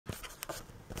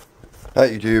Hi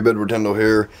YouTube, Edward Tyndall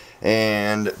here,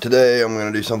 and today I'm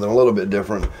going to do something a little bit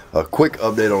different. A quick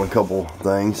update on a couple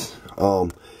things.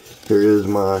 Here is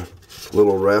my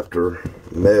little raptor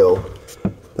male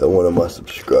that one of my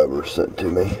subscribers sent to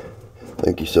me.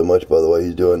 Thank you so much, by the way.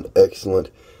 He's doing excellent.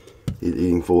 He's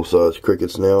eating full-size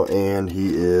crickets now, and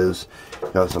he is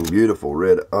got some beautiful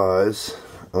red eyes. See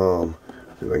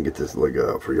if I can get this leg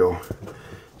out for y'all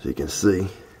so you can see.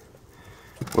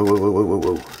 Whoa, whoa, whoa, whoa,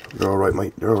 whoa, whoa. You're alright,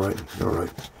 mate. You're alright. You're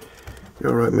alright.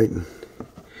 You're alright, mate.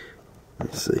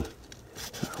 Let's see.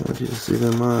 I want you to see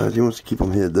them eyes. He wants to keep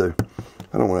them hid, though.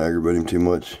 I don't want to aggravate him too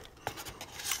much.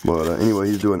 But anyway,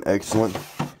 he's doing excellent.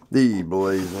 The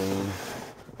Blazing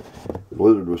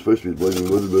Blizzard was supposed to be Blazing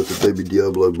Blizzard, but it's a baby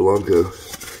Diablo Blanco.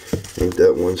 Ain't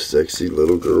that one sexy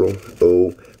little girl?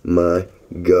 Oh my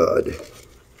God.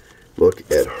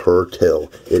 Look at her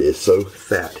tail. It is so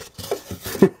fat.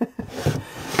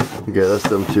 Okay, that's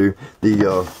them two.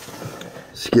 The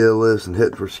scaleless and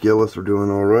hit for scaleless are doing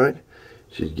alright.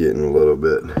 She's getting a little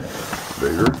bit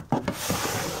bigger.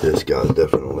 This guy's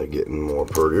definitely getting more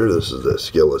prettier. This is the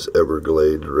scaleless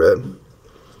Everglades red.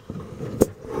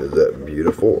 Is that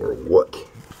beautiful or what?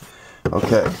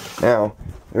 Okay, now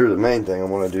here's the main thing I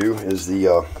want to do is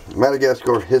the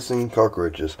Madagascar hissing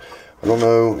cockroaches. I don't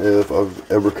know if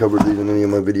I've ever covered these in any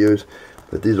of my videos,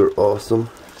 but these are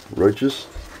awesome roaches.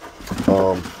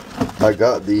 I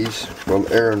got these from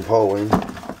Aaron Pauling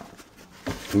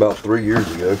about 3 years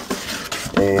ago,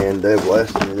 and they've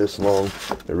lasted me this long.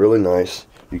 They're really nice.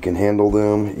 You can handle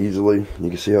them easily. You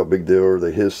can see how big they are.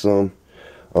 They hiss some.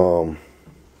 Let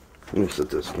me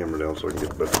set this camera down so I can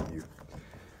get a better view.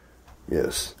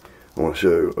 Yes, I want to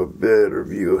show a better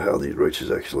view of how these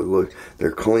roaches actually look.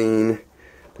 They're clean.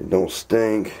 They don't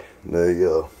stink. They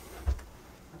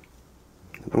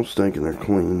don't stink and they're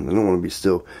clean. They don't want to be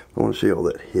still. I want to show you all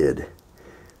that head.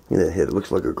 Look at that head. It looks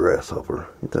like a grasshopper.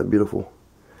 Isn't that beautiful?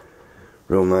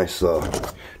 Real nice,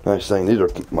 nice thing. These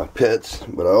are my pets,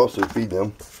 but I also feed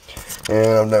them. And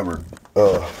I've never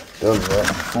done that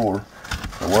before.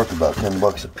 They're worth about 10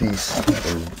 bucks a piece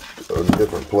in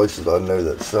different places I know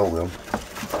that sell them.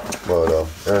 But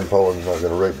Aaron Pauling's not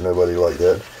going to rape nobody like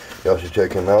that. Y'all should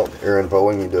check him out. Aaron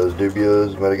Pauling, he does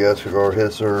dubias, Madagascar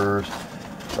hissers,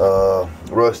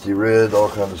 rusty red, all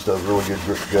kinds of stuff. Really good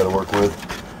guy to work with.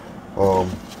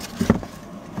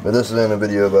 But this isn't a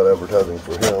video about advertising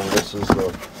for him. This is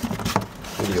a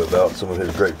video about some of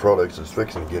his great products that's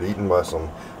fixing to get eaten by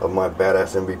some of my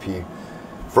badass MVP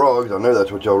frogs. I know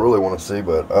that's what y'all really want to see,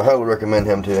 but I highly recommend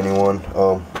him to anyone,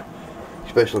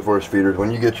 especially for his feeders.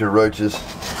 When you get your roaches,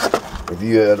 if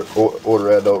you order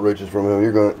adult roaches from him,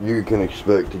 you can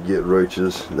expect to get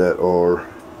roaches that are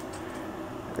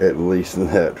at least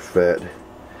that fat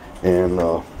and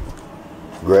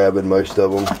grabbing most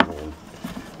of them. And,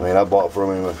 I mean, I bought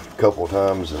from him a couple of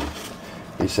times, and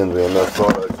he sends me enough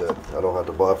product that I don't have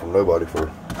to buy from nobody for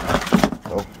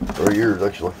 3 years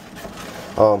actually.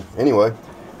 Anyway,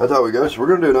 that's how we go. So we're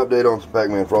gonna do an update on some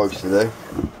Pac-Man frogs today.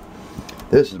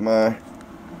 This is my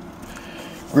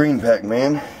green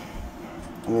Pac-Man.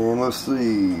 And let's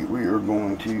see, we are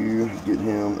going to get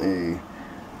him a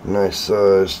nice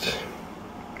sized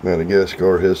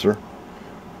Madagascar hisser.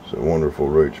 It's a wonderful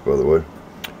roach, by the way.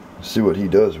 Let's see what he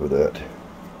does with that.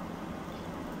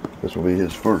 This will be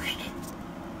his first.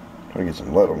 Try to get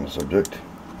some light on the subject.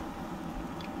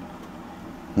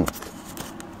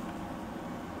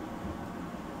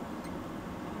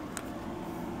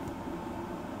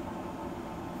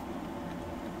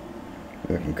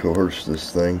 I can coerce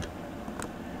this thing.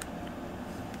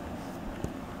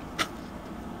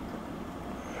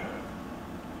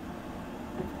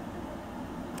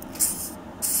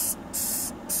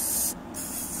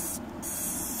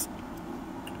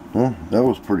 Well, that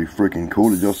was pretty freaking cool.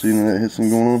 Did y'all see any of that hissing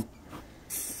going on?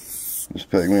 This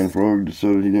Pac-Man frog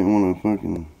decided he didn't want to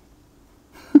fucking...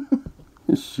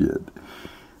 Shit.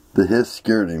 The hiss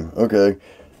scared him. Okay.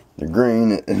 The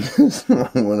green and does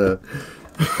not want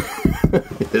to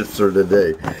hiss her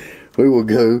today. We will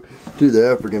go to the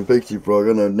African pixie frog.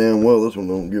 I know damn well this one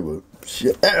don't give a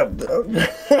shit.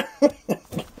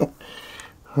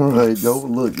 Alright, go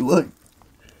look, look.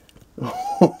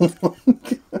 Oh my God.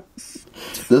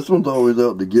 This one's always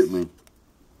out to get me.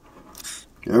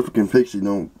 African pixie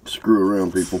don't screw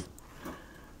around, people.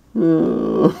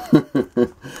 Oh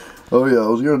yeah, I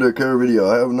was going to do a cover video.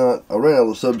 I ran out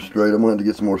of substrate. I'm going to have to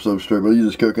get some more substrate, but I use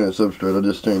this coconut substrate. I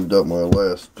just changed up my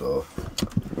last,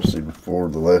 let's see, before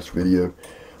the last video.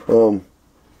 Well,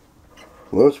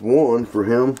 that's one for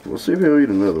him. Let's see if he'll eat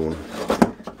another one.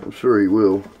 I'm sure he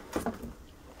will.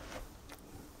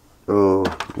 Oh,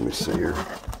 let me see here.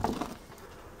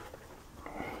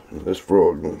 this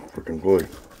frog don't freaking play.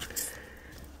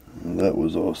 And that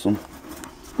was awesome.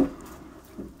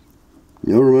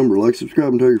 Y'all remember, like, subscribe,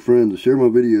 and tell your friends, and share my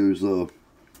videos.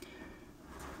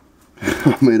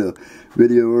 I made a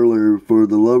video earlier for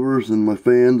the lovers and my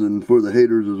fans and for the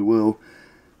haters as well.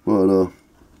 But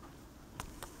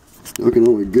I can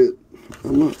only get,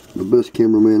 I'm not the best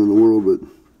cameraman in the world, but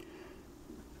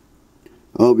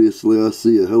obviously I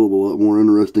see a hell of a lot more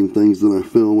interesting things than I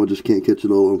film. I just can't catch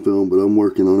it all on film, but I'm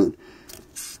working on it.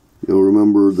 You'll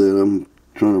remember that I'm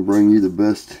trying to bring you the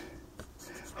best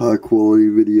high quality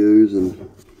videos and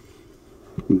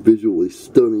visually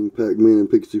stunning Pac-Man and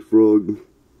Pixie Frog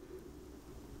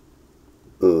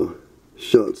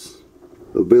shots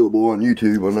available on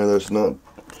YouTube. I know that's not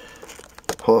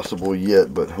possible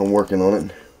yet, but I'm working on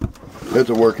it. It's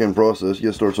a work in process. You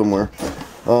gotta start somewhere.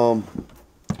 Let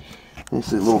me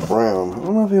see, a little brown. I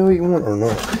don't know if he'll eat one or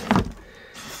not.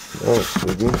 Honest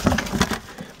with you.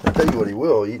 I'll tell you what he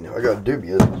will eat. I got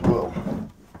dubias as well.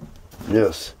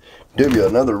 Yes, dubia,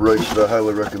 another race that I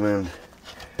highly recommend.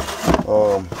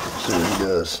 Let's see what he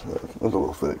does. That's a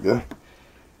little fat guy.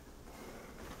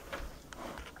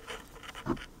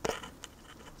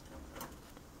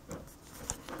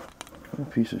 A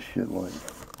piece of shit like.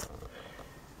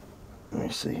 Let me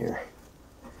see here.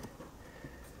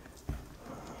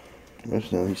 Next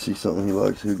time he sees something he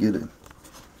likes, he'll get it.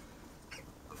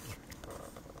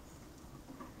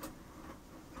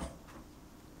 I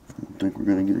don't think we're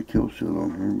gonna get a kill shot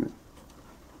on here, but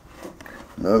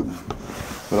nope.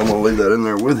 But I'm gonna leave that in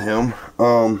there with him.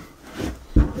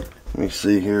 Let me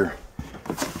see here.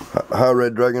 High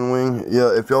red dragon wing. Yeah,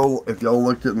 if y'all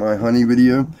looked at my honey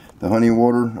video, the honey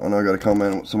water, I know I got a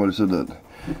comment. Somebody said that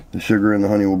the sugar in the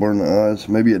honey will burn the eyes.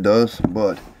 Maybe it does,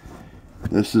 but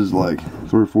this is like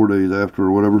 3 or 4 days after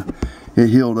or whatever. It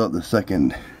healed up the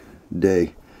second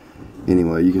day.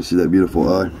 Anyway, you can see that beautiful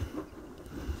eye.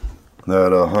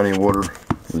 That honey water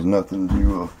is nothing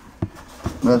to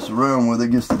mess around with. It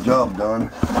gets the job done.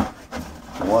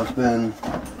 Why spend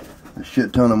a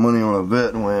shit ton of money on a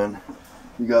vet when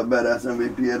you got badass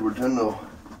MVP Edward Tyndall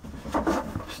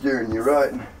steering you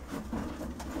right?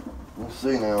 Let's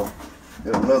see now.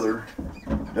 Got another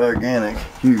gigantic,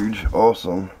 huge,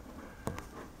 awesome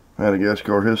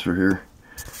Madagascar history here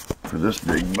for this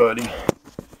big buddy.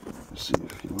 Let's see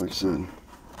if he likes it.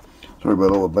 Sorry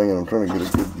about all the banging. I'm trying to get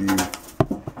a good view.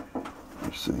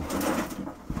 Let's see.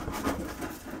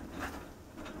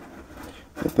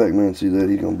 If Pac-Man sees that,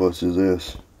 he's gonna bust his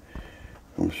ass,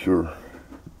 I'm sure.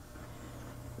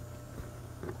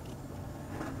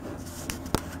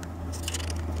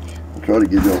 I'll try to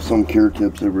give y'all some care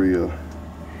tips every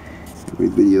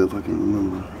video if I can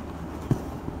remember.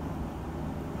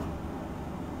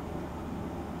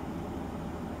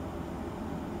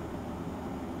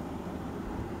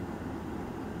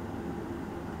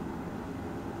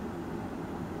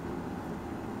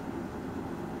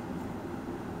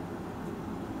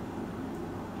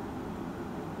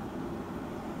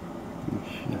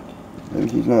 Maybe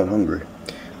he's not hungry.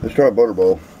 Let's try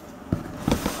Butterball.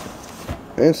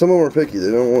 And some of them are picky.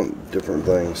 They don't want different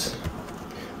things.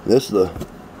 This is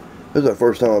the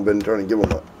first time I've been trying to give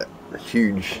them a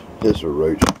huge hisser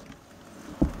roach.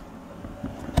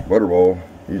 Butterball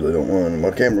usually don't mind.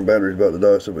 My camera battery's about to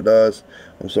die, so if it dies,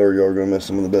 I'm sorry y'all are gonna miss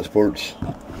some of the best parts.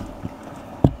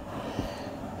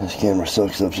 This camera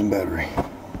sucks up some battery.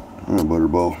 Alright,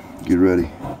 Butterball, get ready.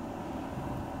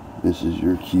 This is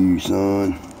your cue,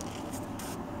 son.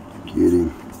 Get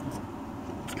him.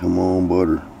 Come on,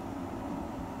 Butter.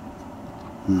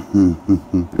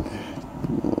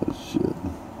 Oh, shit.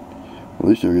 Well, at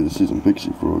least I get to see some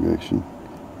Pixie Frog action.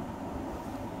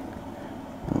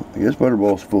 I guess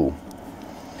Butterball's full.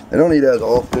 They don't eat as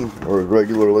often or as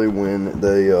regularly when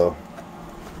they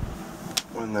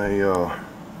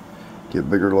get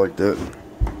bigger like that.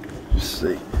 Let's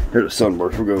see. Here's a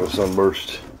sunburst. We'll go with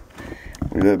sunburst.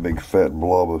 Look at that big fat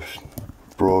blob of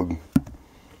frog.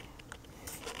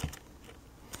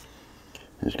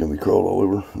 It's gonna be crawled all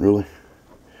over. Really?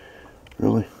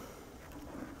 Really?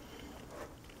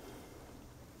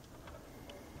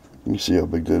 You see how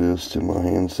big that is to my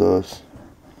hand size?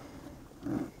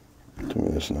 Tell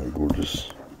me that's not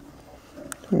gorgeous.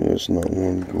 Tell me that's not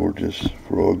one gorgeous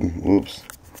frog. Whoops.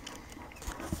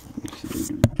 Let's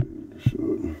see.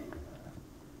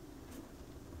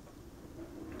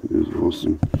 It is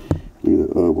awesome. Look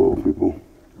at that eyeball, people.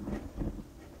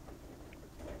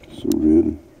 So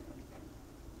red.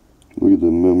 Look at the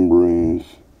membranes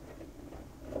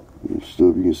and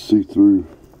stuff. You can see through.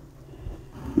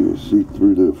 You can see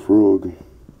through that frog.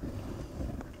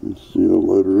 Let's see, I'll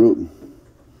light her up.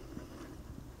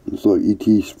 It's like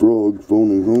E.T.'s frog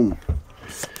phoning home.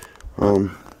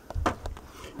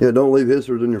 Yeah, don't leave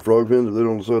hissers in your frog pens if they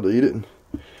don't decide to eat it,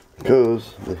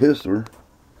 because the hisser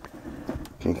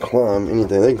can climb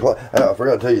anything. They can climb. I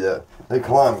forgot to tell you that they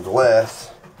climb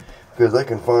glass because they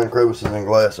can find crevices in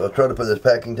glass. So I tried to put this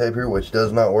packing tape here, which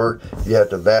does not work. You have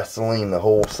to Vaseline the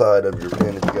whole side of your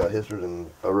pen if you got hissers, and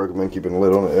I recommend keeping a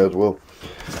lid on it as well.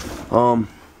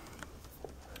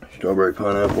 Strawberry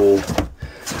pineapple.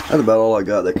 That's about all I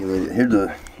got that can eat it. Here's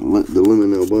the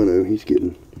lemon albino. He's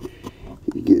getting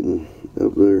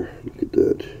up there. Look at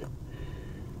that.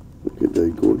 Look at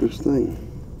that gorgeous thing.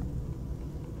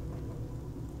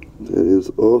 That is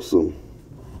awesome.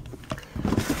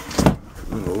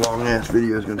 A long ass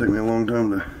video. It's gonna take me a long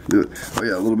time to do it. Oh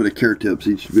yeah, a little bit of care tips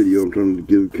each video. I'm trying to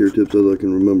give care tips as I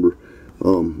can remember.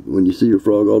 When you see your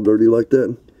frog all dirty like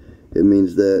that, it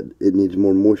means that it needs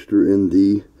more moisture in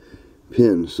the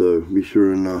pen. So be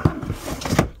sure and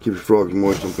keep your frogs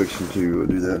moist. I'm fixing to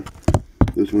do that.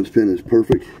 This one's pen is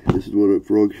perfect. This is what a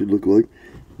frog should look like.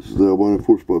 This is the albino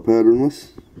 4-spot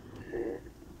patternless.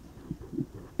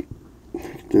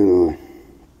 That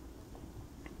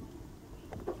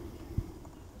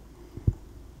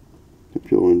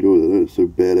hope y'all enjoy that. That is so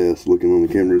badass looking on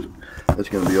the cameras. That's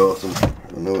gonna be awesome.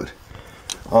 I know it.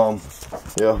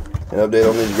 Yeah, an update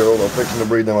on these girls. I'm fixing to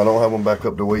breed them. I don't have them back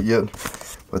up to weight yet,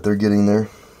 but they're getting there.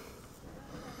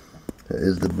 That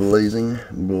is the Blazing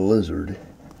Blizzard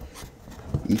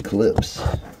Eclipse.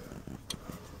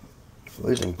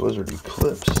 Blazing Blizzard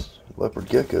Eclipse Leopard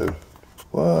Gecko.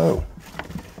 Wow.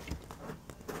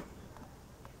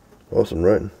 Awesome,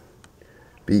 right?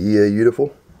 BEA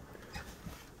beautiful.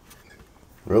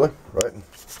 Really? Right.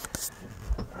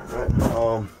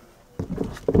 Alright.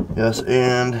 Yes,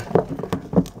 and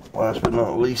last but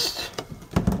not least,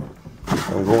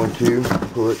 I'm going to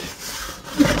put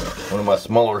one of my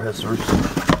smaller hissers.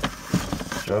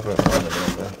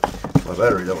 My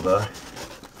battery don't die.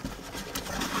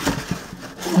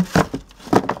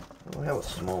 I have a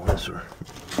small hisser.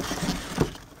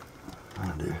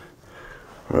 I do.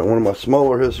 Alright, one of my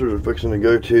smaller hissers are fixing to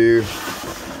go to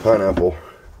pineapple.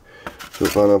 So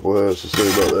pineapple has to say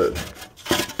about that.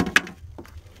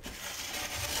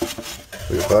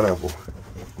 Look at pineapple.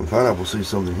 When pineapple sees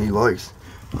something he likes,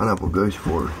 pineapple goes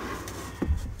for it.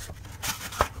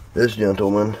 This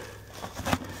gentleman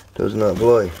does not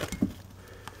play.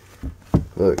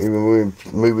 Look, even when we're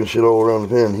moving shit all around the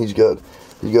pen, he's got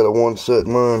a one set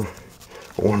mind,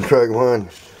 a one track mind.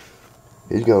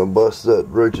 He's gonna bust that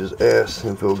roach's ass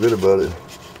and feel good about it.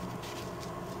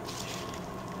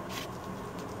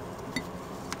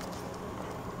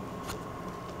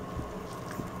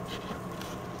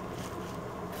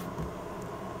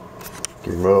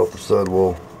 Get him right off the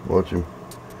sidewall. Watch him.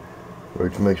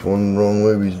 Roach makes one wrong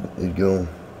move, he's gone.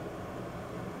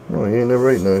 No, he ain't never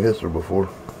ate no hisser before.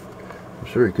 I'm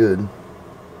sure he could.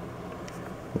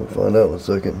 We'll find out in a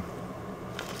second.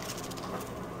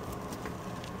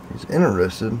 He's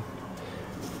interested.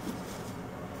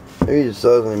 Maybe he's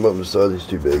sizing him up to size he's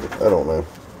too big. I don't know.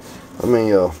 I mean,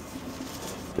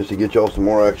 just to get y'all some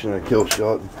more action and a kill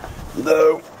shot.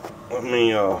 Though, let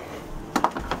me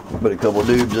put a couple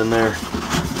dubs in there.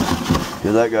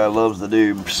 Because that guy loves the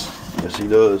dubs. Yes, he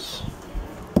does.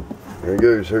 Here he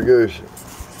goes, here he goes.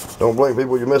 Don't blink,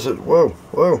 people, you miss it. Whoa,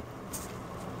 whoa.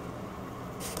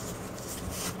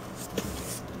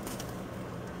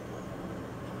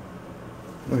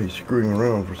 Oh, he's screwing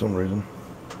around for some reason.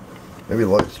 Maybe the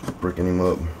light's breaking him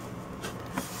up.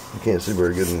 You can't see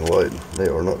very good in the light. They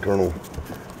are nocturnal.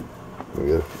 There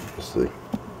we go. Let's see.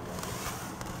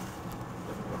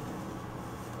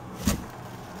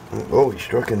 Oh, he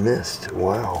struck and missed.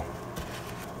 Wow.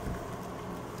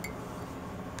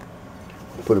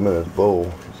 Put him in his bowl,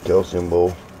 his calcium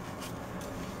bowl.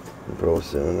 He'll probably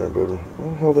sit in there better.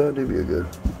 Well, how that do be a good.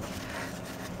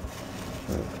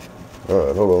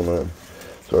 Alright, hold on, man.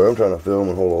 Sorry, I'm trying to film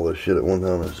and hold all this shit at one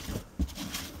time.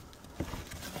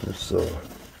 It's no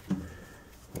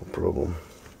problem.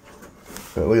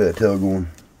 Right, look at that tail going.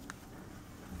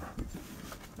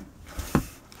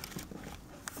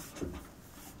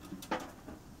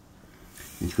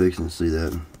 He's fixing to see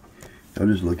that. I'll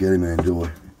just look at him and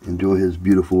enjoy his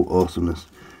beautiful awesomeness.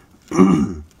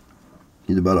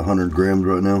 He's about 100 grams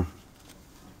right now.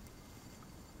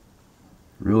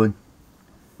 Really?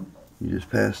 You just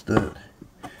passed that?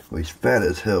 Well, he's fat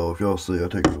as hell. If y'all see, I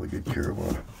take really good care of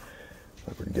my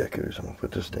leopard geckos. I'm gonna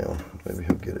put this down. Maybe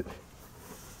he'll get it.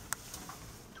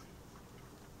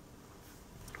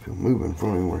 If he'll move in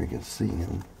front of him where he can see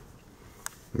him.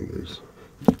 There he goes.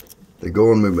 They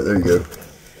go on movement. There you go.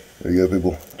 There you go,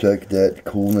 people. Check that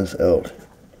coolness out.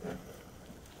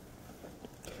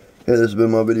 Hey, this has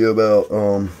been my video about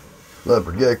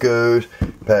leopard geckos,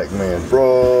 Pac-Man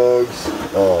frogs.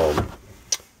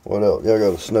 What else? Yeah, I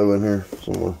got a snow in here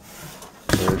somewhere.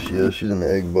 There she is. She's in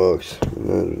the egg box.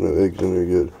 There's no eggs in there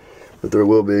yet, but there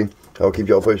will be. I'll keep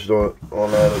y'all posted on that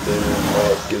and all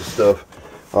that good stuff.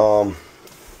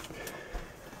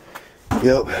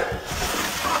 Yep.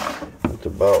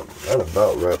 That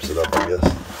about wraps it up, I guess,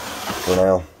 for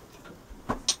now.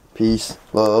 Peace,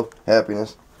 love,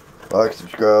 happiness. Like,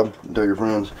 subscribe, and tell your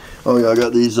friends. Oh yeah, I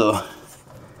got these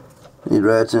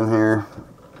rats in here.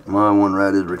 My one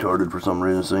rat is retarded for some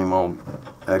reason. See him all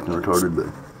acting retarded, but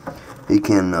he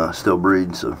can still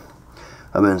breed, so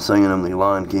I've been singing him the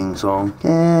Lion King song.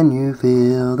 Can you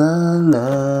feel the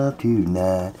love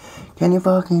tonight? Can you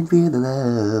fucking feel the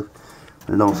love?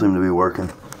 It don't seem to be working.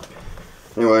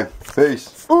 Anyway,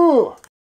 peace. Ooh.